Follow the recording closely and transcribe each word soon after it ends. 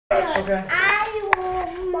touch. Okay.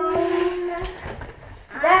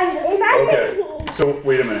 Okay, so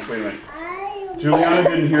wait a minute. Juliana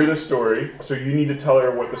didn't hear this story, so you need to tell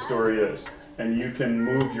her what the story is. And you can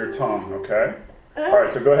move your tongue, okay?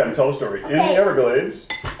 Alright, so go ahead and tell the story. In the Everglades.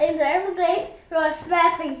 In the Everglades, there are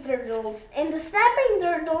snapping turtles. And the snapping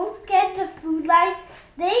turtles get the food like,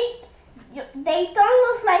 they tongue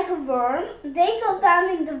looks like a worm. They go down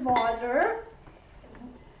in the water.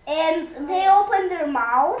 And they open their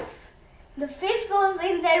mouth. The fish goes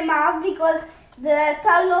in their mouth because the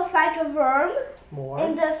tongue looks like a worm.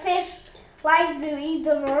 And the fish likes to eat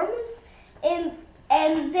the worms.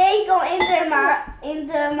 And they go in their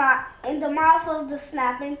in the mouth of the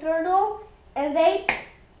snapping turtle, and they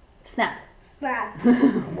snap. Wow.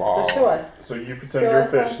 So show us. So you pretend you're a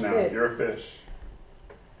fish now. You're a fish.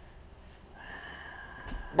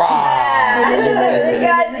 Wow. I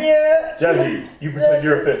got you. Jazzy, you pretend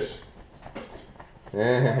you're a fish.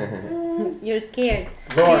 You're scared.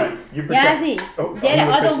 Lauren, you pretend. Jazzy, gyere,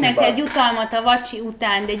 adok neked jutalmat a vacsi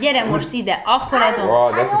után, de gyere most ide, akkor adom.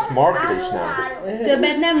 Wow, that's a smart fish now.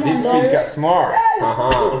 Többet nem This mondom. fish got smart.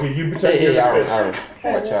 Okay, you pretend Hey, you're a fish. Aaron,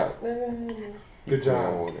 watch out. Good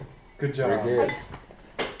job. Good job. Very good.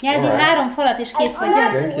 Jazzy, 3 falat is kész vagy,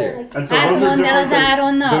 gyere. Thank you. And so those are Mondd el az different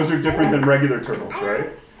Áronnak. than, those are different than regular turtles, right?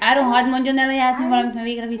 Áron, hadd mondjon el a Jazzy valamit, mert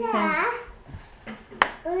végre visszajön.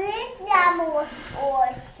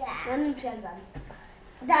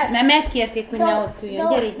 Mert megkérték, hogy ne ott üljön.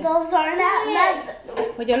 Gyere ide.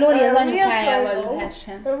 Hogy a Lori az anyukájával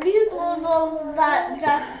ülhessen. The real turtles that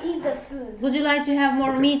just eat the food. Would you like to have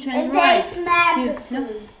more meat and And they rice? snap the No?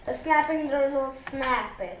 food. The snapping turtles snap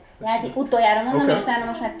it. Jazzy, utoljára mondom, Okay. és utána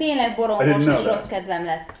most már tényleg I borongos didn't know és that. rossz kedvem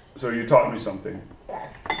lesz. So you taught me something.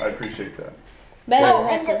 Yes. I appreciate that.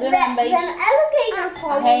 Beleülhetsz az ölembe is, Then alligator a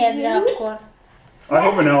follows helyedre you. akkor. I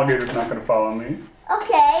hope an alligator's not going to follow me.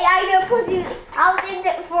 Okay, I'm gonna put you out in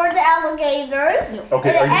for the alligators.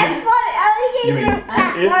 Okay, And are you if an you mean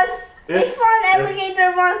alligator if an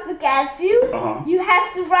alligator wants to catch you, you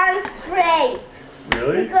have to run straight.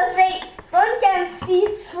 Really? Because they can see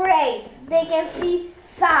straight. They can see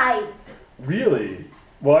sides. Really?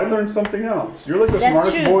 Well, I learned something else. You're like the That's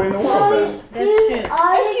smartest true. boy in the world then. That's true.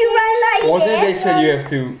 If you run like Wasn't this, they said you have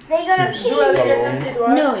to they're gonna see you.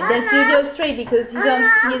 No, that you go straight because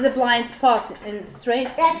he's a blind spot and straight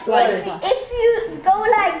That's blind right. spot. If you go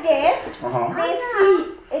like this,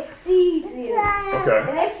 Uh-huh. it sees you. Okay.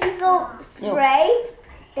 And if you go straight,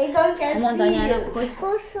 they don't get Mondd see you. anyának, hogy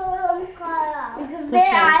Because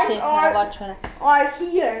their eyes szépen a vacsora. are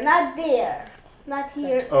here, not there. Not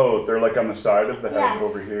here. Oh, they're like on the side of the head Yes.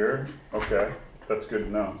 over here? Okay. That's good to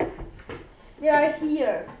know. They are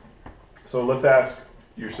here. So let's ask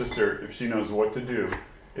your sister if she knows what to do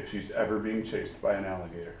if she's ever being chased by an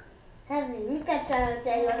alligator. Hezi, mit kell csinálni,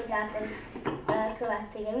 hogy egy alligátor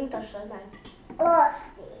követték? Mutassad meg.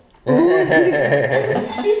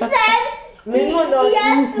 She said he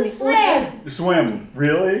has to swim. Swim,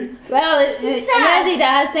 really? Well, Jazzy, da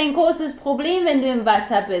hast du ein großes Problem, wenn du im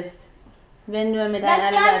Wasser bist. Wenn du mit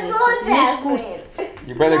einem That's not Alligator good, bist. Nicht gut. Jasmine.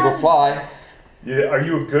 You better go fly. Yeah, are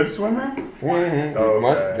you a good swimmer? Mm-hmm. Okay. You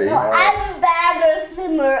must be. No, I'm a better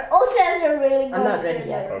swimmer. Ocean's a really good I'm not ready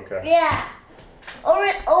swimmer. yet. Okay. Yeah.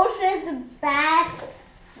 Ocean's the best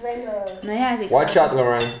swimmer. Na Jazzy. Watch out,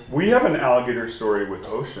 Lorraine. We have an alligator story with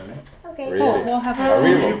Ocean. Okay. Really? Hol have A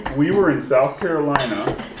real one. We were in South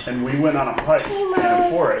Carolina and we went on a hike in a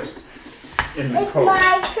forest in the It's coast.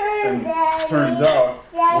 my turn, And Daddy. turns out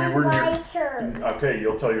Yeah, we were it's near. my turn. Okay,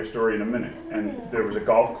 you'll tell your story in a minute. And there was a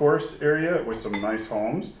golf course area with some nice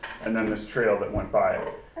homes, and then this trail that went by it.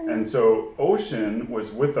 And so Ocean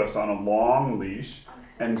was with us on a long leash,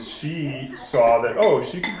 and she saw that, oh,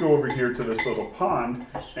 she could go over here to this little pond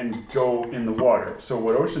and go in the water. So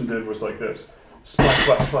what Ocean did was like this, splash,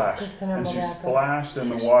 splash, splash, and she splashed in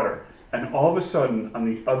the water. And all of a sudden, on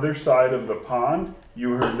the other side of the pond,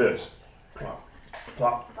 you heard this, plop,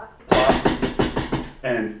 plop, plop,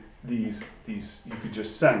 and these you could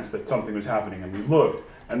just sense that something was happening. And we looked,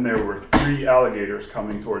 and there were 3 alligators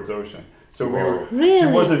coming towards Ocean. So we were. Really? She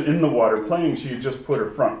wasn't in the water playing. She had just put her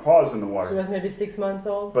front paws in the She water. was maybe 6 months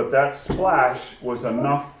old. But that splash was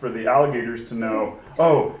enough for the alligators to know,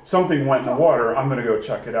 oh, something went in the water. I'm going to go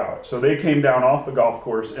check it out. So they came down off the golf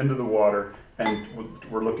course into the water and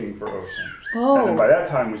were looking for Ocean. Oh. And by that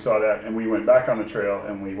time we saw that, and we went back on the trail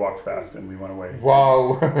and we walked fast and we went away.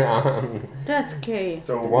 Wow. That's scary.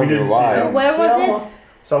 So we Wonder didn't see why. them. Where was it?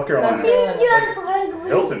 South Carolina.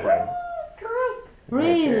 Hilton Head.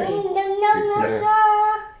 Really? Yes.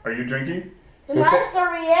 Are you drinking? My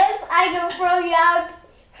story is, I'm gonna throw you out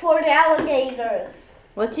for the alligators.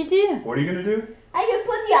 What you do? What are you gonna do? I can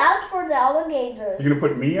put you out the alligators. You're gonna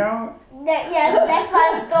put me out? Yes, that's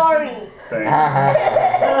my story. Thanks.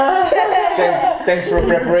 Thanks for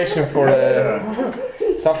preparation for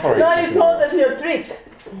the safari. No, you told us your trick.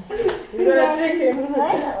 You're gonna trick him.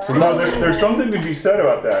 You know, there's something to be said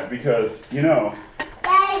about that because, you know,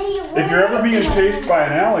 Daddy, if you're ever being chased by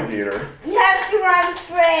an alligator, you have to run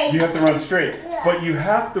straight. you have to run straight. But you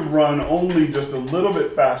have to run only just a little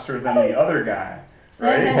bit faster than the other guy,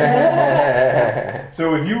 right?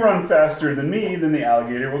 So if you run faster than me, then the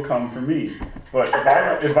alligator will come for me. But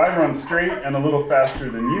if I run straight and a little faster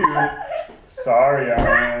than you, sorry,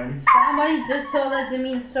 Alan. Somebody just told us the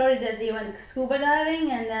mean story that they went scuba diving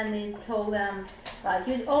and then they told them, like,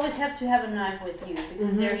 you always have to have a knife with you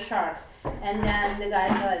because they're sharks. And then the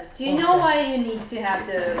guy's like, do you know why you need to have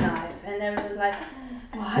the knife? And everyone's like,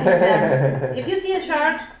 why? And then, if you see a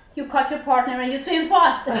shark, you cut your partner and you swim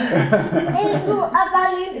fast. It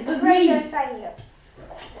was me.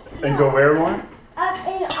 And go where, one? Up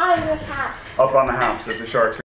in on the house. Up on the house if the sharks